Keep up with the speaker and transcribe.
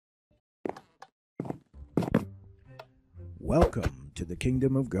Welcome to the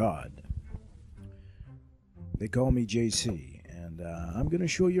Kingdom of God. They call me JC, and I'm going to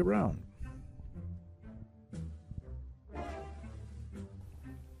show you around.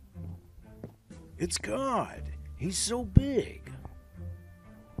 It's God. He's so big.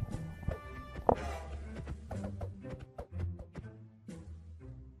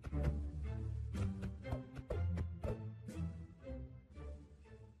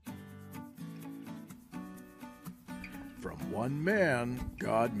 From one man,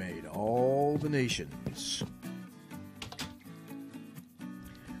 God made all the nations.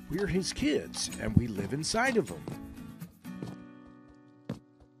 We're his kids, and we live inside of him.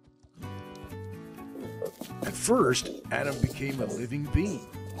 At first, Adam became a living being.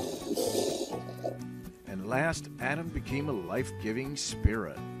 And last, Adam became a life-giving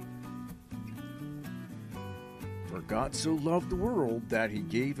spirit. For God so loved the world that he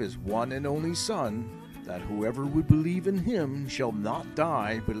gave his one and only Son, that whoever would believe in him shall not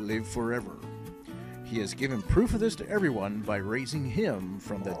die but live forever. He has given proof of this to everyone by raising him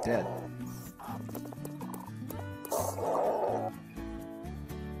from the dead.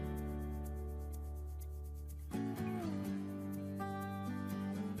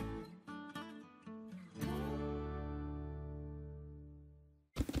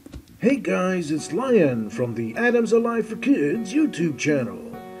 Hey guys, it's Lion from the AdamsAlive for Kids YouTube channel.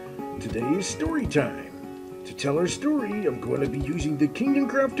 Today is story time. To tell our story, I'm going to be using the Kingdom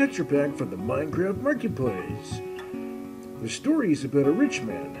Craft texture pack from the Minecraft Marketplace. The story is about a rich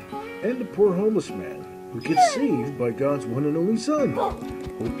man and a poor homeless man who gets saved by God's one and only Son. Hope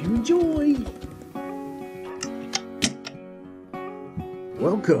you enjoy!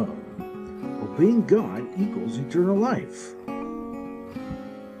 Welcome! Obeying God equals eternal life.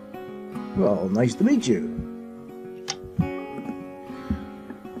 Well, nice to meet you.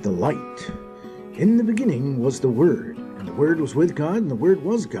 The light. In the beginning was the Word, and the Word was with God, and the Word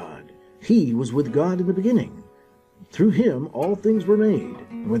was God. He was with God in the beginning. Through him all things were made,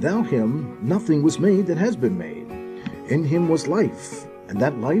 and without him nothing was made that has been made. In him was life, and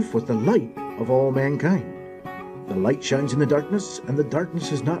that life was the light of all mankind. The light shines in the darkness, and the darkness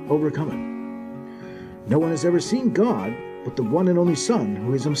has not overcome it. No one has ever seen God but the one and only Son,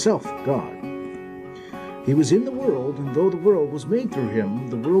 who is himself God. He was in the world, and though the world was made through him,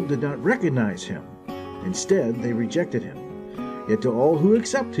 the world did not recognize him. Instead, they rejected him. Yet to all who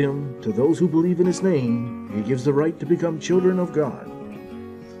accept him, to those who believe in his name, he gives the right to become children of God.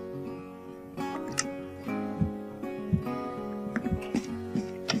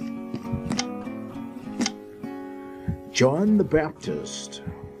 John the Baptist.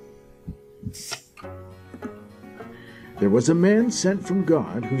 There was a man sent from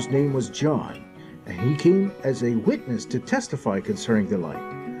God whose name was John, and he came as a witness to testify concerning the light,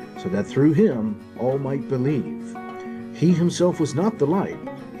 so that through him all might believe. He himself was not the light,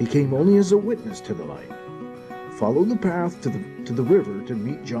 he came only as a witness to the light. Follow the path to the river to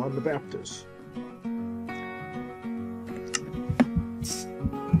meet John the Baptist.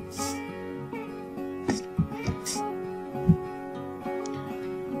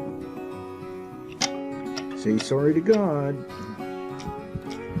 Say sorry to God.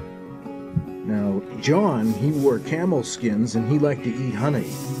 Now, John, he wore camel skins and he liked to eat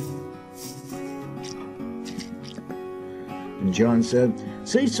honey. And John said,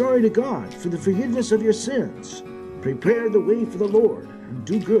 say sorry to God for the forgiveness of your sins. Prepare the way for the Lord, and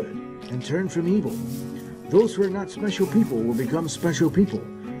do good, and turn from evil. Those who are not special people will become special people,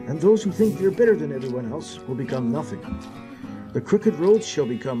 and those who think they're better than everyone else will become nothing. The crooked roads shall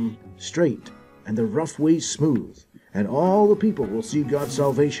become straight, and the rough ways smooth, and all the people will see God's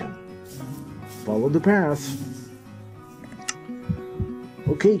salvation. Follow the path.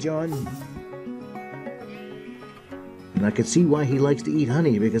 Okay, John. And I could see why he likes to eat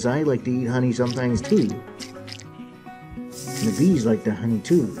honey, because I like to eat honey sometimes too. And the bees like the honey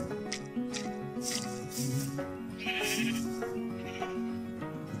too.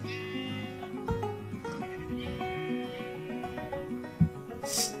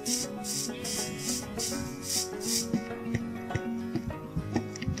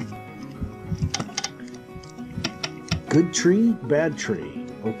 Good tree, bad tree.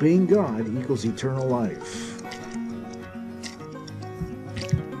 Obeying God equals eternal life.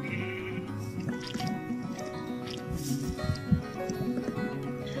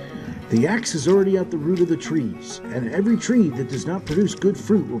 The axe is already at the root of the trees, and every tree that does not produce good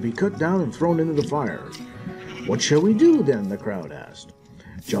fruit will be cut down and thrown into the fire. What shall we do then? The crowd asked.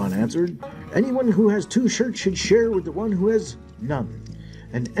 John answered, anyone who has 2 shirts should share with the one who has none,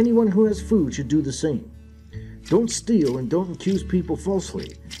 and anyone who has food should do the same. Don't steal and don't accuse people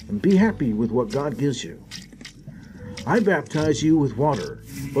falsely, and be happy with what God gives you. I baptize you with water,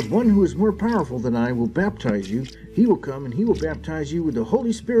 but one who is more powerful than I will baptize you. He will come, and he will baptize you with the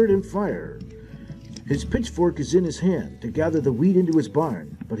Holy Spirit and fire. His pitchfork is in his hand to gather the wheat into his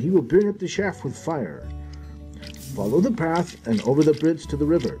barn, but he will burn up the chaff with fire. Follow the path and over the bridge to the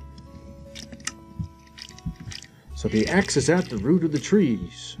river. So the axe is at the root of the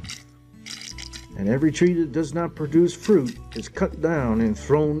trees, and every tree that does not produce fruit is cut down and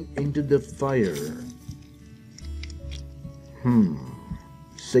thrown into the fire.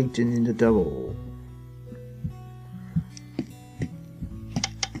 Satan and the devil.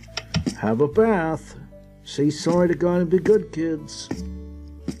 Have a bath. Say sorry to God and be good, kids.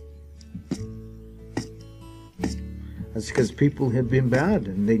 That's because people have been bad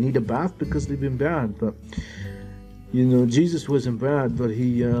and they need a bath because they've been bad. But, you know, Jesus wasn't bad, but he,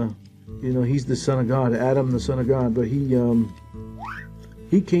 you know, he's the Son of God, Adam, the Son of God, but he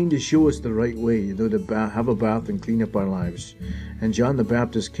came to show us the right way, you know, to have a bath and clean up our lives. And John the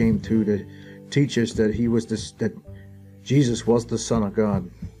Baptist came to teach us that that Jesus was the Son of God.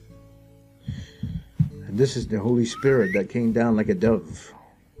 And this is the Holy Spirit that came down like a dove.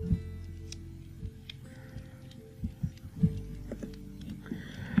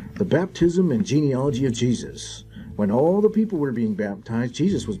 The baptism and genealogy of Jesus. When all the people were being baptized,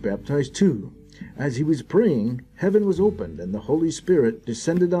 Jesus was baptized too. As he was praying, heaven was opened, and the Holy Spirit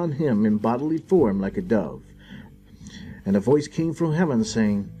descended on him in bodily form like a dove. And a voice came from heaven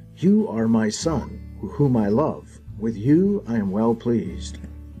saying, "You are my Son, whom I love. With you I am well pleased."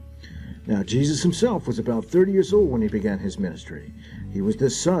 Now Jesus himself was about 30 years old when he began his ministry. He was the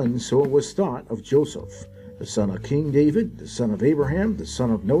son, so it was thought, of Joseph, the son of King David, the son of Abraham, the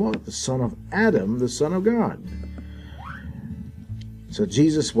son of Noah, the son of Adam, the son of God. So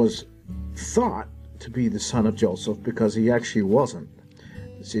Jesus was thought to be the son of Joseph because he actually wasn't.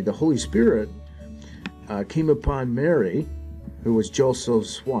 See, the Holy Spirit came upon Mary, who was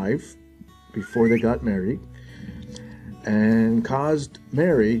Joseph's wife, before they got married, and caused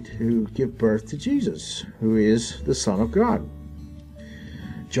Mary to give birth to Jesus, who is the Son of God.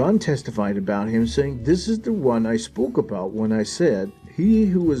 John testified about him, saying, "This is the one I spoke about when I said, 'He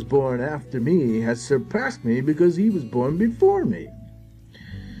who was born after me has surpassed me because he was born before me.'"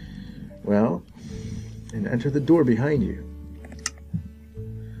 Well, and enter the door behind you.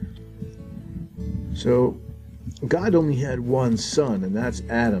 So, God only had one son, and that's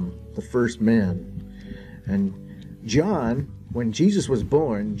Adam, the first man. And John, when Jesus was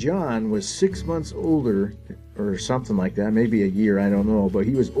born, John was 6 months older, or something like that, maybe a year, I don't know, but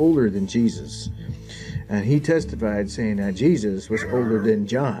he was older than Jesus. And he testified saying that Jesus was older than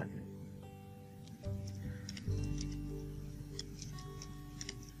John.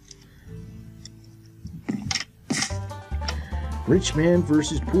 Rich man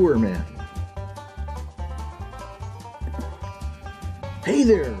versus poor man. "Hey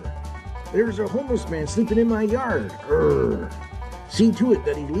there! There's a homeless man sleeping in my yard. See to it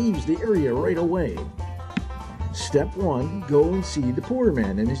that he leaves the area right away." Step 1, go and see the poor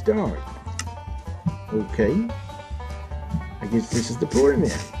man and his dog. Okay, I guess this is the poor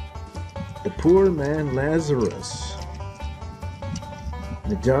man. The poor man Lazarus.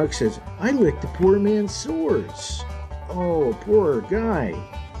 The dog says, "I licked the poor man's sores." Oh, poor guy.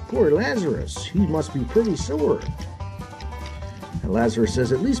 Poor Lazarus. He must be pretty sore. And Lazarus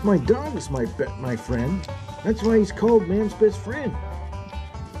says, "At least my dog is my friend. That's why he's called man's best friend."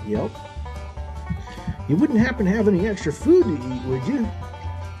 Yep. You wouldn't happen to have any extra food to eat, would you?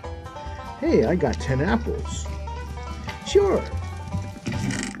 "Hey, I got 10 apples. "Sure."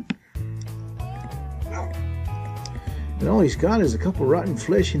 And all he's got is a couple rotten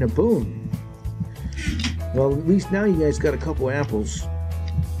flesh and a bone. Well, at least now you guys got a couple apples.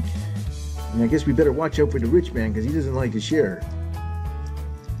 And I guess we better watch out for the rich man because he doesn't like to share.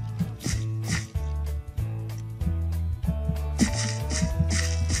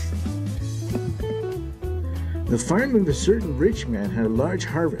 The farm of a certain rich man had a large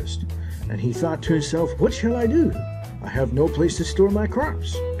harvest, and he thought to himself, "What shall I do? I have no place to store my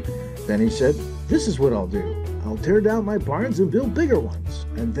crops." Then he said, "This is what I'll do. I'll tear down my barns and build bigger ones,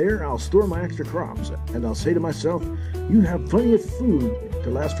 and there I'll store my extra crops. And I'll say to myself, 'You have plenty of food to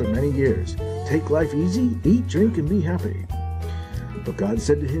last for many years. Take life easy, eat, drink, and be happy.' But God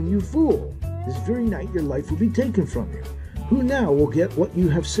said to him, 'You fool, this very night your life will be taken from you. Who now will get what you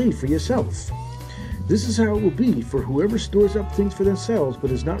have saved for yourself? This is how it will be for whoever stores up things for themselves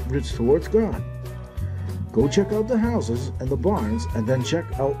but is not rich towards God. Go check out the houses and the barns, and then check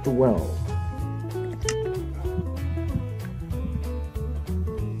out the well.'"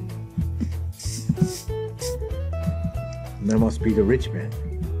 And that must be the rich man.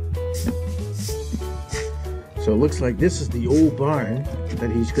 So it looks like this is the old barn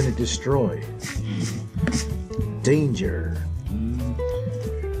that he's going to destroy. Danger.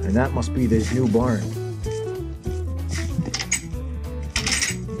 And that must be this new barn.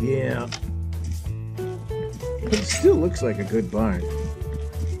 Yeah. But it still looks like a good barn.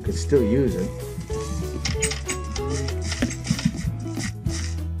 Could still use it.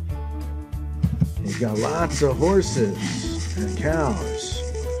 He's got lots of horses and cows.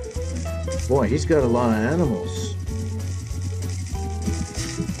 Boy, he's got a lot of animals.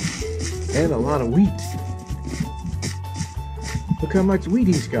 And a lot of wheat. Look how much wheat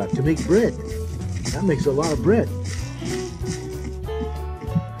he's got to make bread. That makes a lot of bread.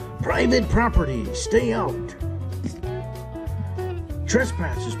 Private property, stay out.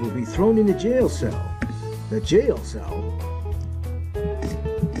 Trespassers will be thrown in the jail cell. The jail cell?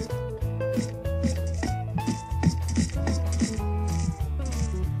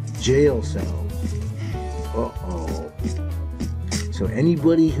 Jail cell. Uh-oh. So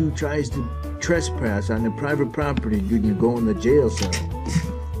anybody who tries to trespass on the private property, you can go in the jail cell.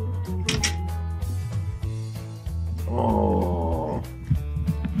 Oh.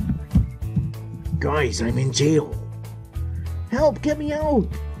 Guys, I'm in jail. Help, get me out.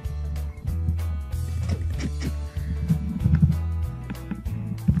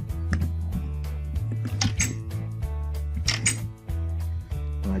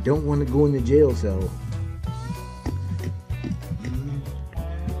 I don't want to go in the jail cell.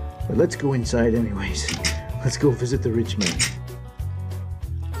 But let's go inside anyways. Let's go visit the rich man.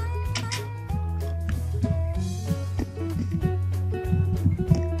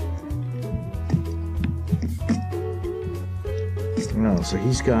 Oh, so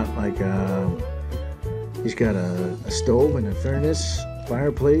he's got like a stove and a furnace,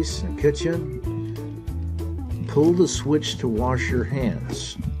 fireplace, and kitchen. Pull the switch to wash your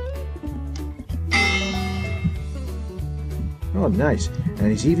hands. Oh, nice. And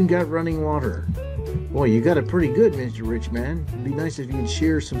he's even got running water. Boy, you got it pretty good, Mr. Rich Man. It'd be nice if you could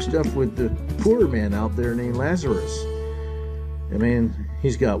share some stuff with the poor man out there named Lazarus. I mean,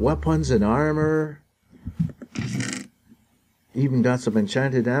 he's got weapons and armor. Even got some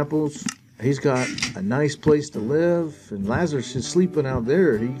enchanted apples. He's got a nice place to live. And Lazarus is sleeping out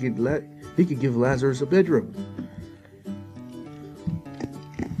there. He could give Lazarus a bedroom.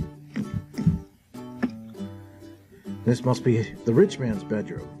 This must be the rich man's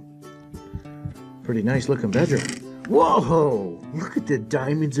bedroom. Pretty nice looking bedroom. Whoa! Look at the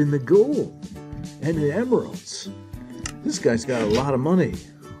diamonds and the gold. And the emeralds. This guy's got a lot of money.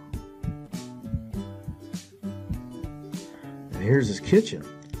 And here's his kitchen.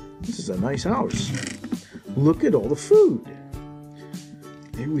 This is a nice house. Look at all the food.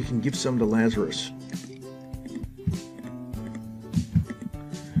 Maybe we can give some to Lazarus.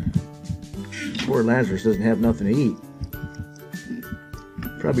 Poor Lazarus doesn't have nothing to eat.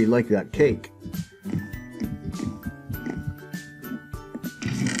 Probably like that cake.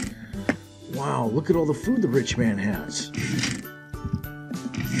 Wow, look at all the food the rich man has.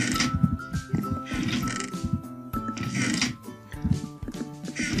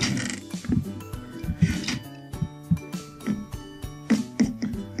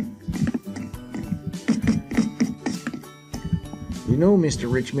 You know,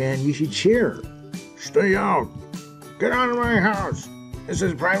 Mr. Rich Man, you should share. Stay out. Get out of my house. This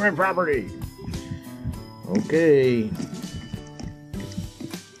is private property. Okay.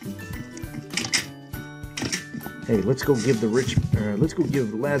 Hey, let's go give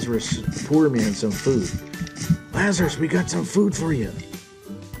Lazarus, the poor man, some food. Lazarus, we got some food for you.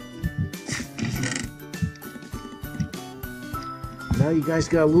 Now you guys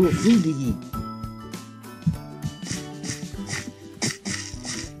got a little food to eat.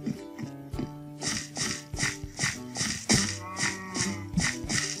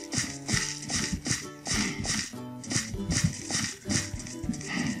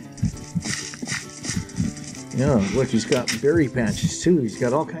 Yeah, look, he's got berry patches too. He's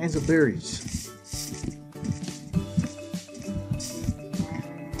got all kinds of berries.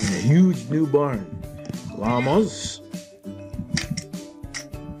 And a huge new barn. Llamas.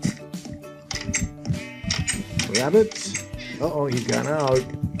 Rabbits. Uh-oh, he got out.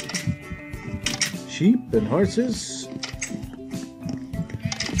 Sheep and horses.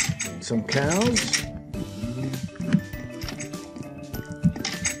 And some cows.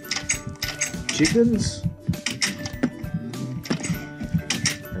 Chickens.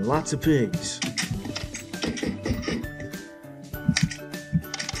 Lots of pigs.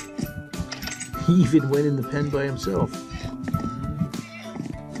 He even went in the pen by himself.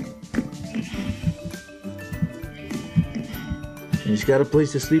 He's got a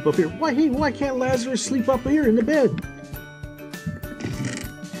place to sleep up here. Why can't Lazarus sleep up here in the bed?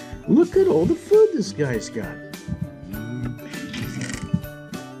 Look at all the food this guy's got.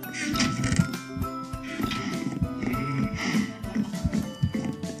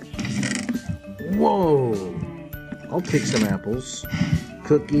 Whoa! I'll take some apples,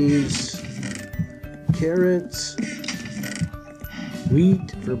 cookies, carrots,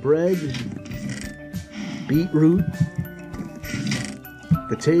 wheat for bread, beetroot,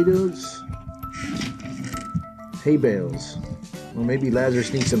 potatoes, hay bales. Well, maybe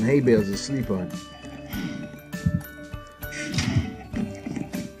Lazarus needs some hay bales to sleep on.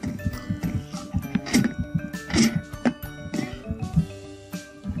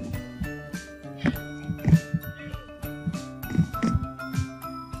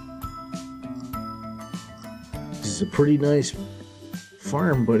 This is a pretty nice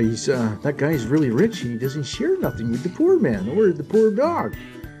farm, but he's that guy's really rich and he doesn't share nothing with the poor man or the poor dog.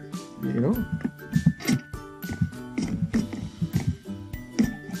 You know?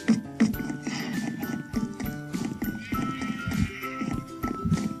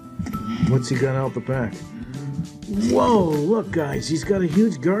 What's he got out the back? Whoa, look guys, he's got a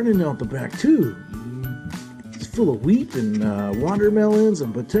huge garden out the back too. It's full of wheat and watermelons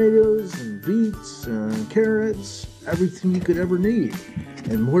and potatoes and beets and carrots, everything you could ever need,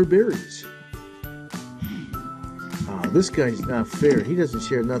 and more berries. This guy's not fair. He doesn't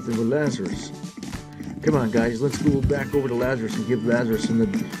share nothing with Lazarus. Come on guys, let's go back over to Lazarus and give Lazarus and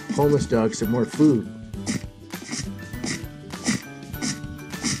the homeless dog some more food.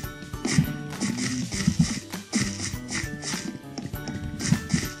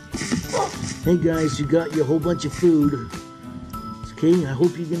 Hey guys, you got your whole bunch of food. Okay, I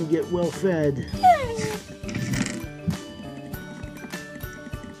hope you're gonna get well fed.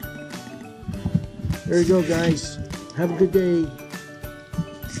 There you go guys. Have a good day.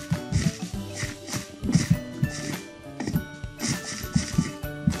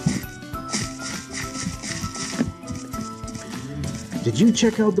 Did you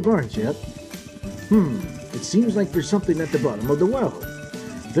check out the barns yet? It seems like there's something at the bottom of the well.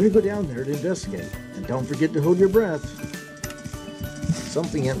 Better go down there to investigate. And don't forget to hold your breath.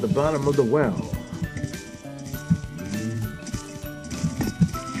 Something at the bottom of the well.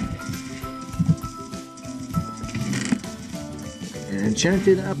 An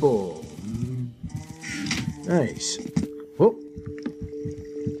enchanted apple. Nice. Oh.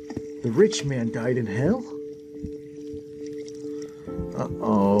 The rich man died in hell?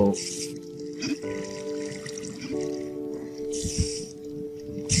 Uh-oh.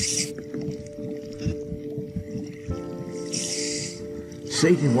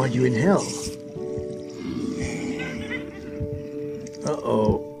 Satan want you in hell.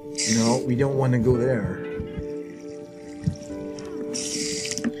 Uh-oh. No, we don't want to go there.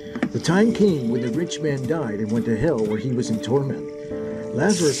 The time came when the rich man died and went to hell where he was in torment.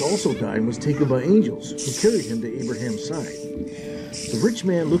 Lazarus also died and was taken by angels who carried him to Abraham's side. The rich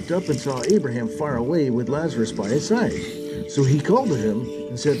man looked up and saw Abraham far away with Lazarus by his side. So he called to him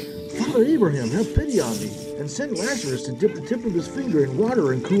and said, "Father Abraham, have pity on me, and send Lazarus to dip the tip of his finger in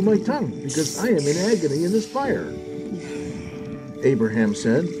water and cool my tongue, because I am in agony in this fire." Abraham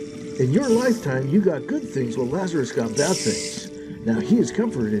said, "In your lifetime you got good things while Lazarus got bad things. Now he is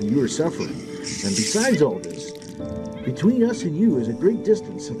comforted and you are suffering. And besides all this, between us and you is a great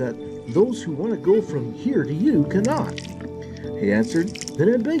distance, so that those who want to go from here to you cannot." He answered, "Then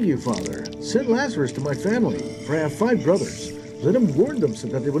I beg you, Father, send Lazarus to my family, for I have 5 brothers. Let him warn them so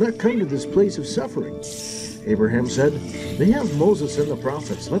that they will not come to this place of suffering." Abraham said, "They have Moses and the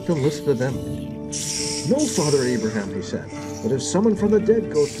prophets. Let them listen to them." "No, Father Abraham," he said, "but if someone from the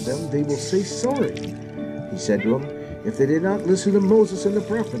dead goes to them, they will say sorry." He said to him, "If they did not listen to Moses and the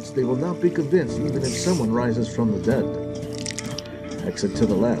prophets, they will not be convinced even if someone rises from the dead." Exit to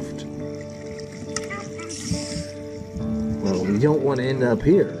the left. Well, we don't want to end up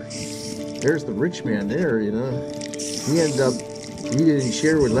here. There's the rich man there, you know. He didn't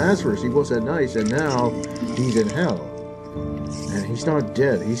share with Lazarus. He wasn't nice, and now he's in hell. And he's not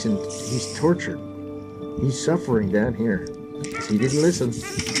dead. He's tortured. He's suffering down here. He didn't listen.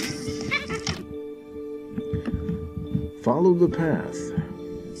 Follow the path.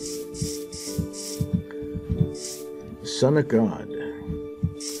 Son of God.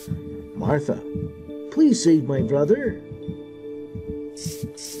 Martha, please save my brother.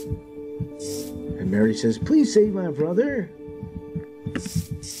 And Mary says, "Please save my brother."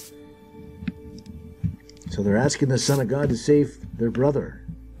 So they're asking the Son of God to save their brother.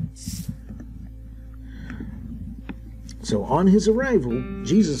 So on his arrival,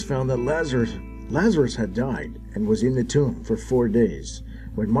 Jesus found that Lazarus Lazarus had died and was in the tomb for 4 days.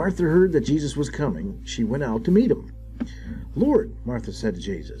 When Martha heard that Jesus was coming, she went out to meet him. "Lord," Martha said to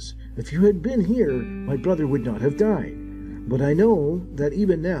Jesus, "if you had been here, my brother would not have died. But I know that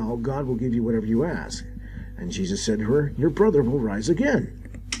even now God will give you whatever you ask." And Jesus said to her, "Your brother will rise again.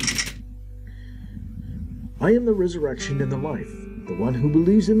 I am the resurrection and the life. The one who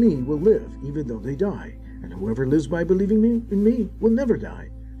believes in me will live, even though they die. And whoever lives by believing in me will never die.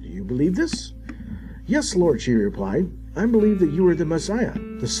 Do you believe this?" "Yes, Lord," she replied. "I believe that you are the Messiah,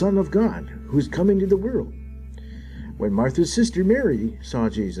 the Son of God, who is coming to the world." When Martha's sister Mary saw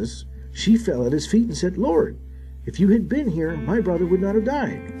Jesus, she fell at his feet and said, "Lord, if you had been here, my brother would not have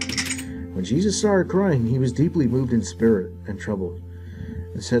died." When Jesus saw her crying, he was deeply moved in spirit and troubled,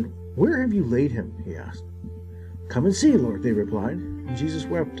 and said, "Where have you laid him?" he asked. "Come and see, Lord," they replied. And Jesus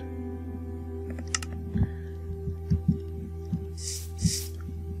wept.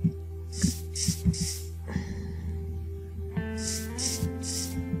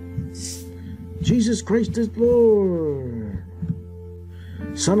 Jesus Christ is Lord.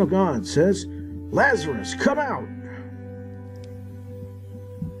 Son of God says, "Lazarus, come out."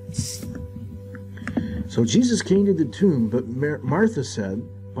 So Jesus came to the tomb, but Martha said,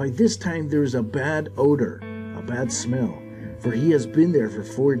 "By this time there is a bad odor, a bad smell, for he has been there for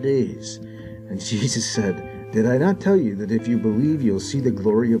 4 days." And Jesus said, "Did I not tell you that if you believe, you'll see the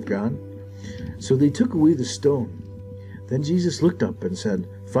glory of God?" So they took away the stone. Then Jesus looked up and said,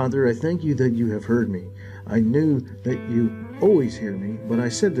 "Father, I thank you that you have heard me. I knew that you always hear me, but I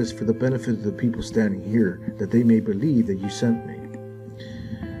said this for the benefit of the people standing here, that they may believe that you sent me."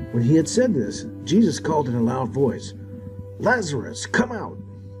 When he had said this, Jesus called in a loud voice, "Lazarus, come out!"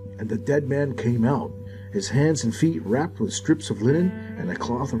 And the dead man came out, his hands and feet wrapped with strips of linen and a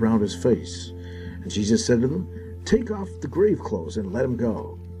cloth around his face. And Jesus said to them, "Take off the grave clothes and let him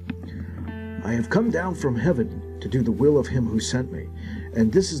go. I have come down from heaven to do the will of him who sent me.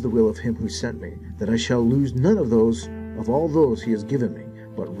 And this is the will of him who sent me, that I shall lose none of all those he has given me,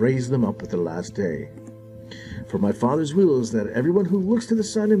 but raise them up at the last day. For my Father's will is that everyone who looks to the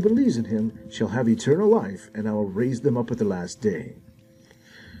Son and believes in him shall have eternal life, and I will raise them up at the last day."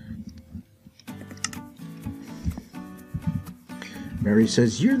 Mary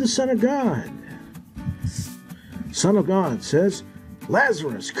says, "You're the Son of God." Son of God says,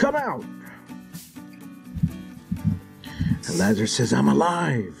 "Lazarus, come out." And Lazarus says, "I'm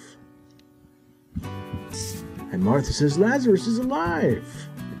alive." And Martha says, "Lazarus is alive."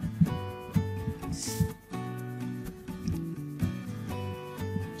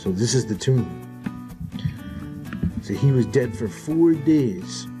 So this is the tomb. So he was dead for 4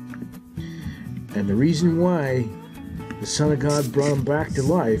 days. And the reason why the Son of God brought him back to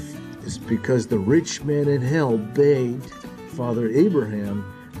life is because the rich man in hell begged Father Abraham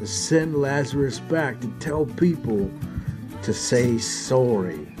to send Lazarus back to tell people to say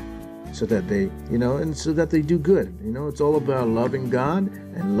sorry, so that they, and so that they do good. It's all about loving God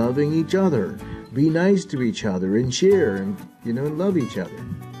and loving each other. Be nice to each other and share and, and love each other.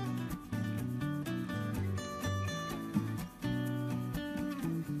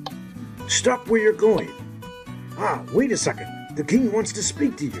 Stop where you're going. Wait a second. The king wants to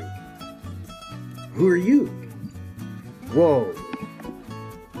speak to you. Who are you? Whoa.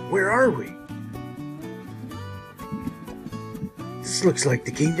 Where are we? This looks like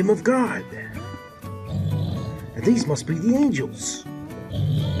the kingdom of God. And these must be the angels.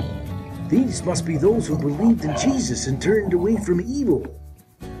 These must be those who believed in Jesus and turned away from evil.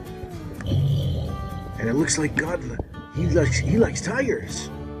 And it looks like God, he likes tigers.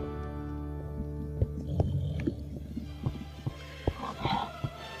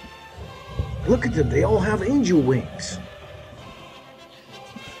 Look at them, they all have angel wings.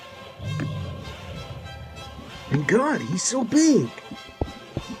 And God, he's so big.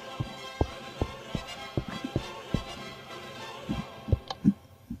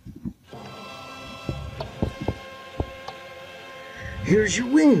 Here's your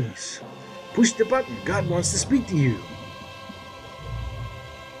wings. Push the button. God wants to speak to you.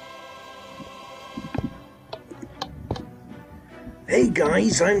 Hey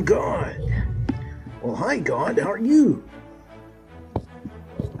guys, I'm God. Well, hi God, how are you?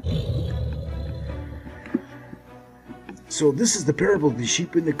 So this is the parable of the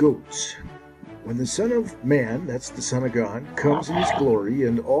sheep and the goats. When the Son of Man, that's the Son of God, comes in his glory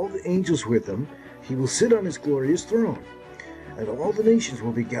and all the angels with him, he will sit on his glorious throne. And all the nations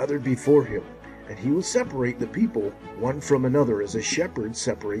will be gathered before him, and he will separate the people one from another as a shepherd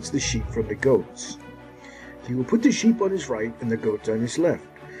separates the sheep from the goats. He will put the sheep on his right and the goats on his left.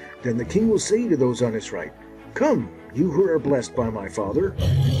 Then the king will say to those on his right, "Come, you who are blessed by my Father,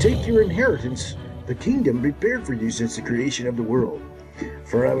 take your inheritance, the kingdom prepared for you since the creation of the world.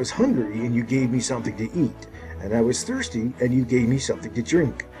 For I was hungry, and you gave me something to eat, and I was thirsty, and you gave me something to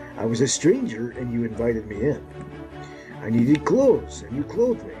drink. I was a stranger, and you invited me in. I needed clothes, and you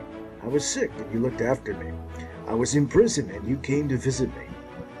clothed me. I was sick, and you looked after me. I was in prison, and you came to visit me.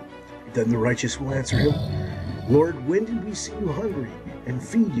 Then the righteous will answer him, Lord, when did we see you hungry, and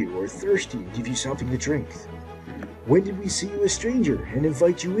feed you, or thirsty, and give you something to drink? When did we see you a stranger, and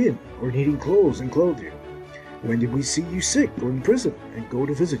invite you in, or needing clothes, and clothe you? When did we see you sick, or in prison, and go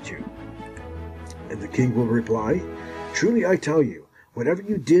to visit you? And the king will reply, Truly I tell you, whatever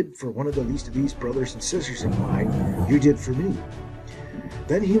you did for one of the least of these brothers and sisters of mine, you did for me.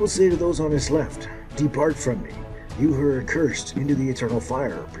 Then he will say to those on his left, Depart from me, you who are accursed, into the eternal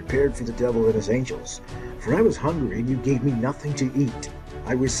fire, prepared for the devil and his angels. For I was hungry, and you gave me nothing to eat.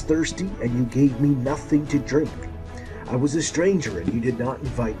 I was thirsty, and you gave me nothing to drink. I was a stranger, and you did not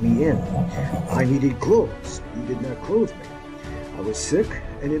invite me in. I needed clothes, and you did not clothe me. I was sick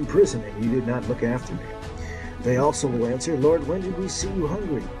and in prison, and you did not look after me. They also will answer, Lord, when did we see you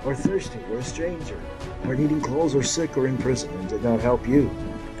hungry, or thirsty, or a stranger, or needing clothes, or sick, or in prison, and did not help you?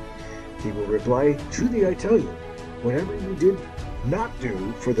 He will reply, Truly I tell you, whatever you did not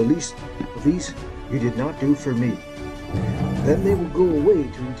do for the least of these, you did not do for me. Then they will go away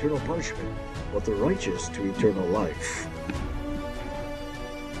to eternal punishment, but the righteous to eternal life.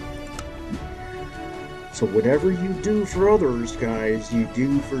 So whatever you do for others, guys, you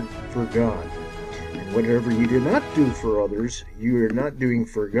do for God. And whatever you do not do for others, you are not doing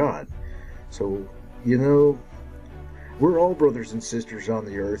for God. So, you know, we're all brothers and sisters on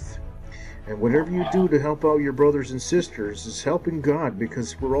the earth. And whatever you do to help out your brothers and sisters is helping God,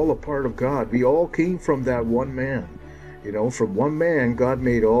 because we're all a part of God. We all came from that one man. You know, from one man, God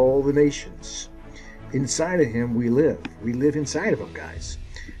made all the nations. Inside of him, we live. We live inside of him, guys.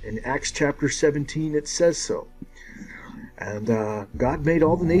 In Acts chapter 17, it says so. And God made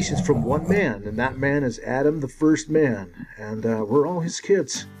all the nations from one man, and that man is Adam, the first man. And we're all his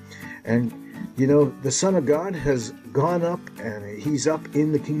kids. And, you know, the Son of God has gone up, and he's up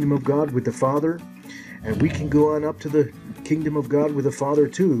in the kingdom of God with the Father. And we can go on up to the kingdom of God with the Father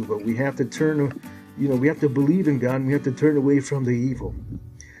too, but we have to turn, you know, we have to believe in God, and we have to turn away from the evil.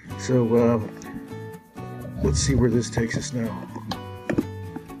 So, let's see where this takes us now.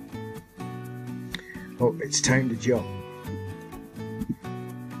 Oh, it's time to jump.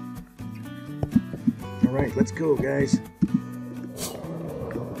 All right, let's go, guys.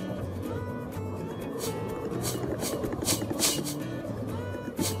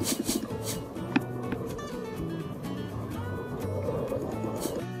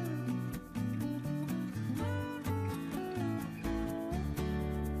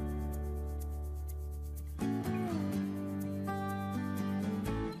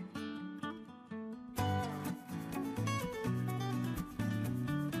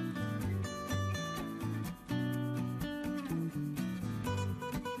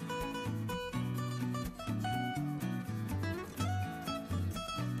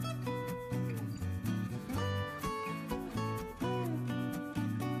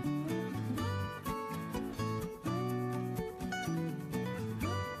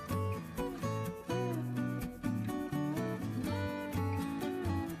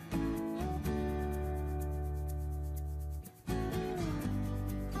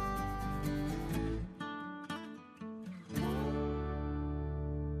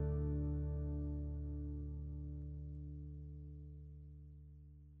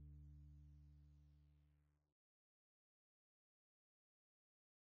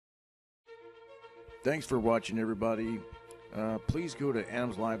 Thanks for watching, everybody. Please go to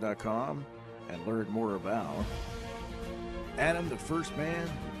AdamsAlive.com and learn more about Adam, the first man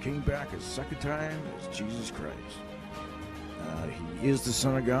who came back a second time as Jesus Christ. He is the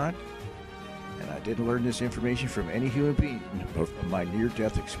Son of God, and I didn't learn this information from any human being, but from my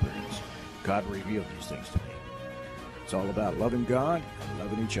near-death experience. God revealed these things to me. It's all about loving God and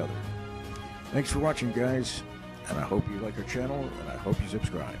loving each other. Thanks for watching, guys, and I hope you like our channel, and I hope you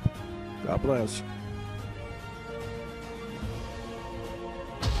subscribe. God bless.